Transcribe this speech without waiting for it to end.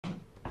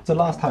So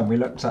last time we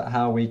looked at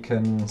how we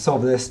can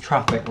solve this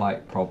traffic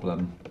light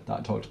problem that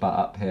I talked about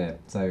up here.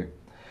 So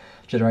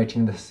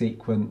generating the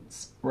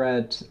sequence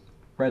red,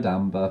 red,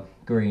 amber,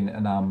 green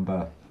and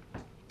amber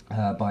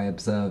by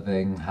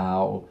observing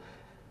how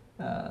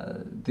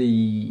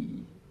the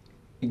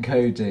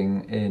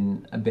encoding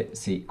in a bit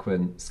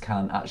sequence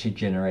can actually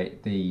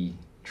generate the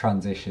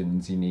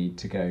transitions you need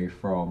to go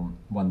from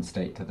one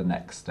state to the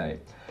next state.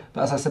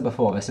 But as I said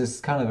before, this is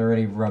kind of a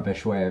really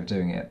rubbish way of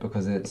doing it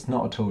because it's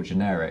not at all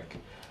generic.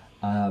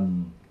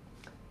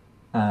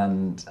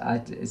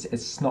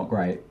 It's not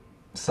great.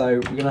 So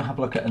we're going to have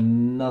a look at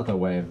another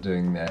way of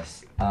doing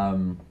this.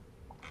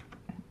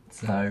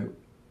 So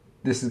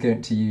this is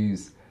going to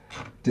use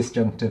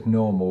disjunctive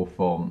normal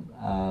form,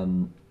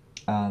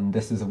 and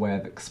this is a way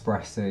of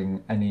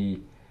expressing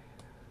any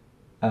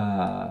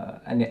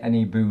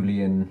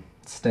Boolean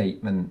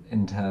statement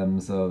in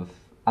terms of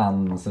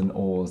ands and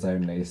ors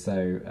only.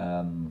 So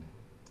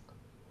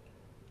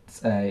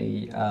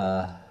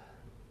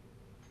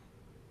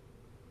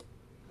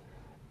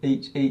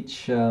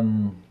each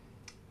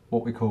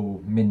what we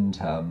call min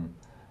term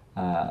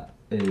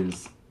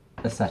is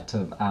a set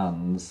of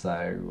ands.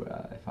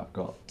 So if I've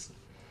got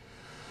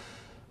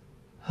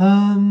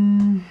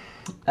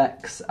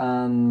x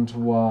and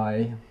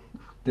y,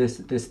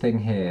 this thing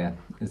here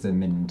is a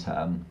min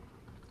term,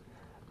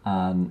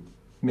 and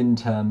min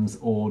terms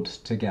ored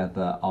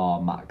together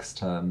are max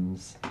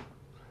terms.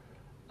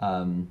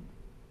 So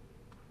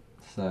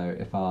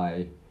if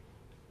I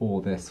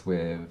OR this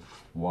with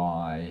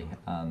y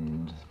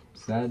and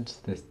z,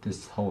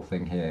 this whole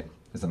thing here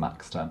is a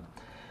max term.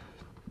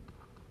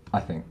 I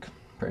think,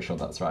 pretty sure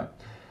that's right.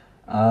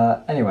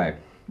 Anyway,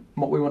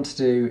 what we want to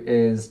do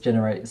is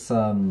generate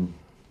some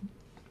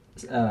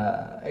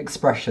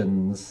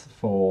expressions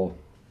for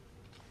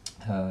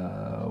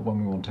when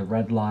we want a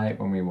red light,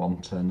 when we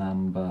want an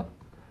amber,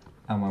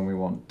 and when we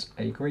want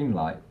a green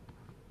light.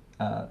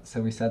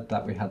 So we said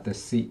that we had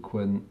this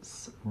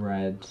sequence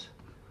red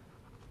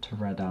to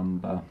red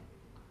amber,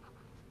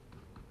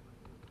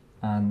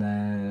 and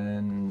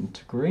then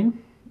to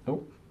green,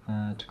 to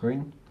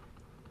green,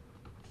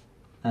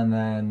 and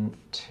then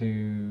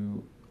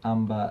to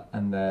amber,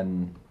 and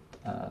then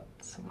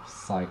sort of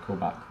cycle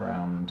back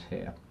around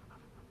here.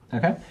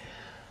 Okay.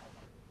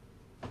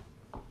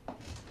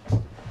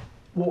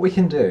 What we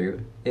can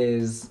do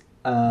is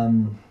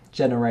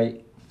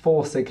generate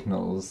 4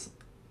 signals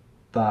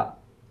that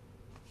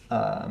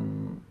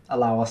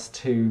allow us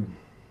to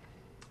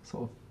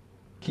sort of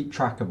keep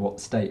track of what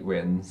state we're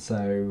in.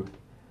 So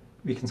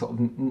we can sort of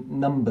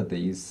number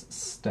these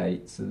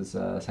states as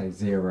say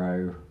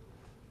 0,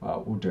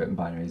 well, we'll do it in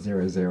binary,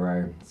 0,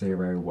 0,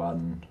 0,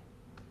 1,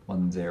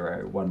 1,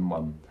 0, 1,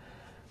 1.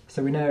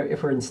 So we know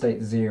if we're in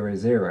state 0,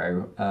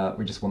 0,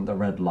 we just want the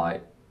red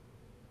light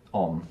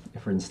on.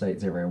 If we're in state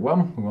 0,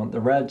 1, we want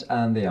the red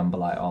and the amber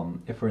light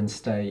on. If we're in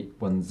state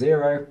 1,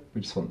 0, we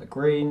just want the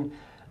green.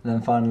 And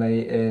then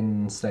finally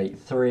in state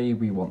 3,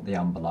 we want the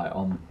amber light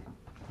on.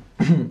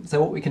 So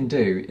what we can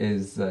do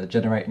is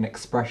generate an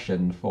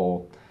expression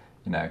for,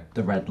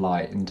 the red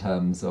light in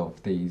terms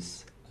of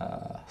these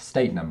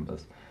state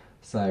numbers.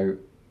 So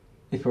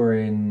if we're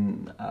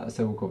in,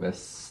 so we'll call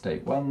this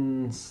state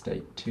 1,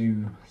 state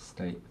 2,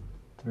 state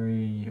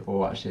 3,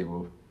 or actually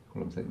we'll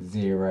call them state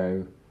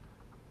 0,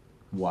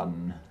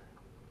 1,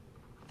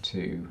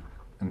 2,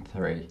 and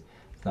 3.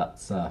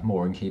 That's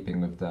more in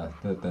keeping with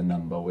the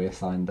number we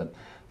assigned them.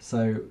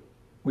 So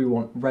we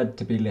want red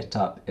to be lit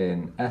up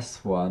in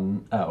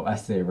S1,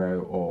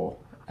 S0 or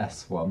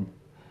S1.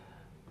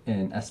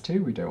 In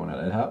S2 we don't want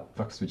it lit up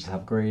because we just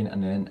have green,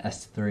 and in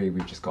S3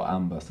 we've just got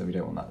amber, so we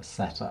don't want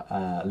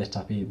that lit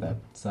up either.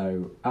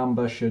 So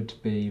amber should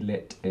be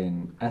lit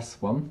in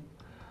S1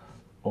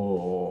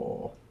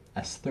 or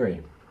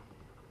S3.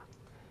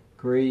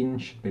 Green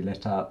should be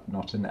lit up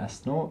not in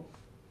S0,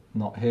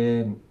 not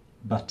here,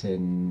 but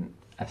in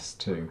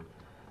S2,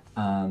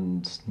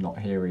 and not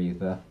here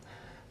either.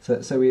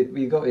 So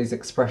we've got these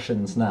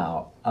expressions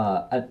now,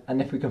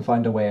 and if we can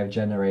find a way of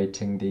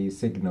generating these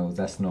signals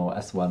S0,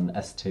 S1,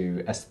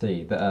 S2,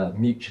 S3 that are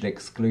mutually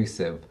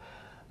exclusive,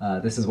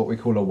 this is what we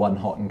call a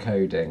one-hot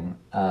encoding.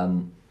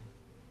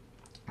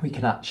 We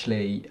can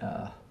actually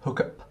hook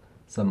up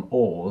some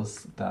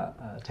ORs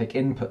that take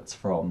inputs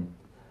from.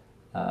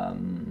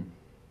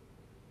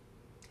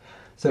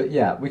 So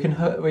yeah, we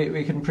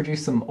can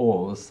produce some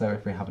ORs. So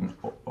if we have an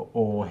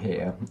OR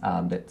here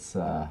and its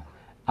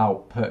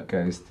output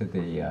goes to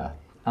the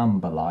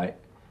amber light,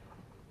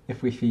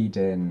 if we feed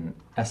in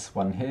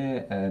S1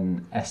 here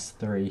and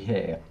S3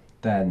 here,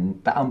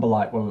 then the amber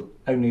light will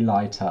only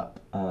light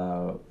up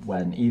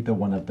when either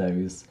one of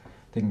those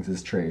things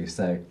is true.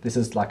 So this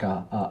is like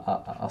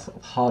a sort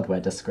of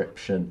hardware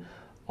description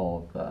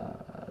of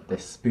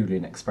this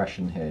Boolean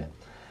expression here.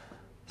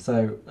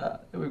 So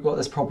we've got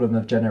this problem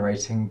of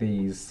generating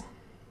these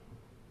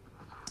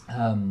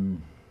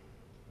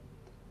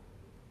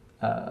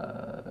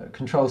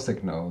control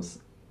signals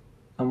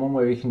And one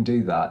way we can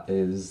do that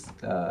is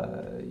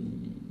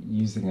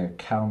using a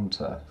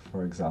counter,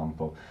 for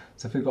example.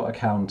 So if we've got a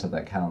counter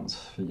that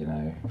counts,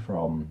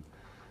 from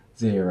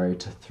 0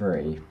 to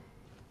 3,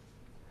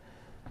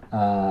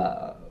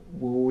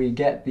 we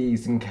get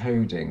these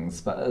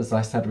encodings, but as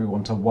I said, we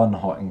want a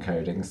one-hot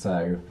encoding,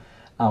 so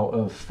out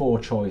of 4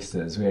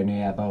 choices, we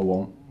only ever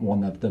want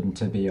one of them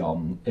to be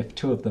on. If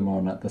 2 of them are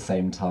on at the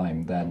same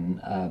time,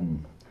 then,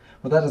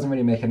 well, that doesn't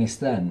really make any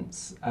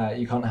sense.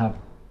 You can't have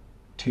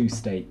 2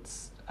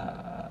 states,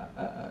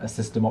 a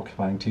system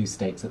occupying 2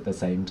 states at the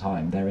same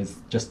time. There is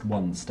just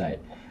one state.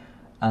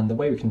 And the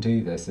way we can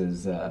do this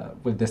is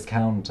with this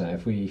counter,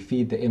 if we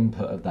feed the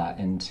input of that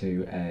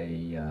into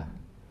a,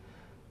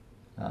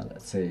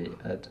 let's see,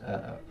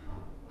 a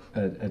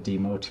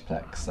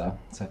demultiplexer.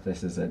 So if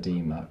this is a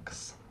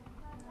demux,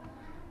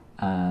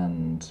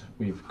 and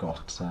we've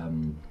got a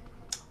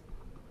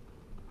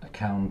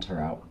counter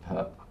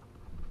output,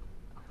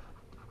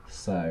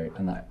 so,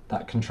 and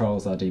that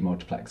controls our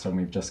demultiplexer, and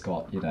we've just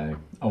got, a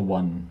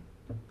 1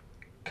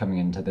 coming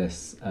into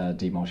this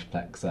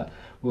demultiplexer.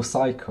 We'll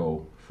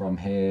cycle from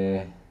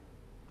here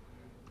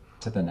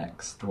to the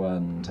next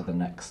one, to the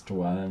next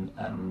one,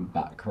 and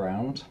back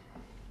round.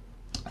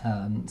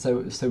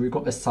 So we've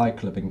got this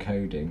cycle of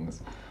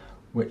encodings,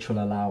 which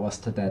will allow us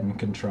to then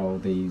control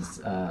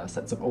these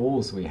sets of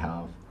ORs we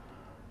have.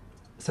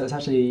 So it's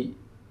actually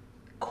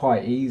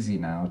quite easy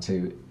now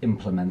to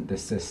implement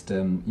this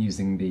system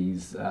using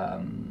these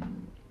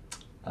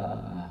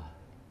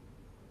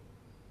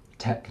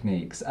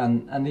techniques,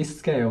 and these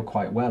scale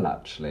quite well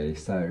actually.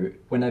 So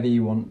whenever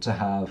you want to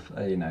have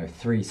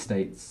 3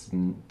 states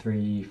and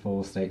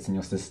 4 states in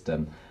your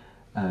system,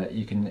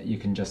 you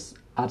can just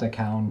add a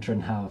counter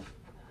and have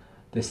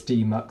this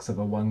demux of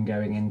a 1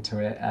 going into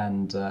it,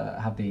 and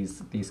have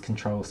these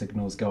control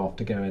signals go off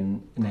to go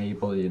and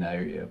enable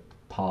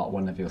part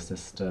 1 of your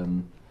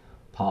system,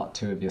 part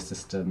 2 of your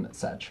system,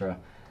 etc.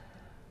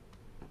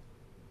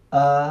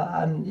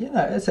 And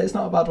it's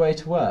not a bad way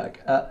to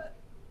work.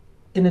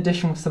 In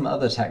addition, with some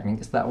other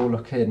techniques that we'll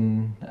look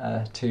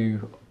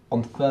into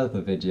on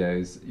further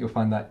videos, you'll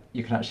find that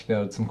you can actually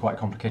build some quite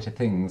complicated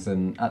things,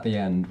 and at the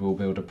end we'll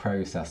build a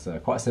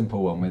processor, quite a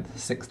simple one with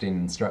 16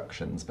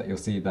 instructions, but you'll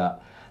see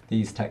that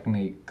these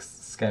techniques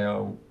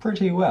scale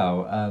pretty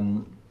well.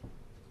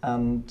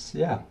 And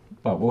yeah,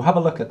 well, we'll have a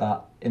look at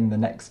that in the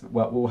next,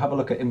 we'll have a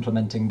look at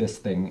implementing this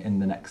thing in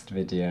the next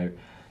video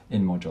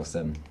in Module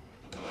Sim.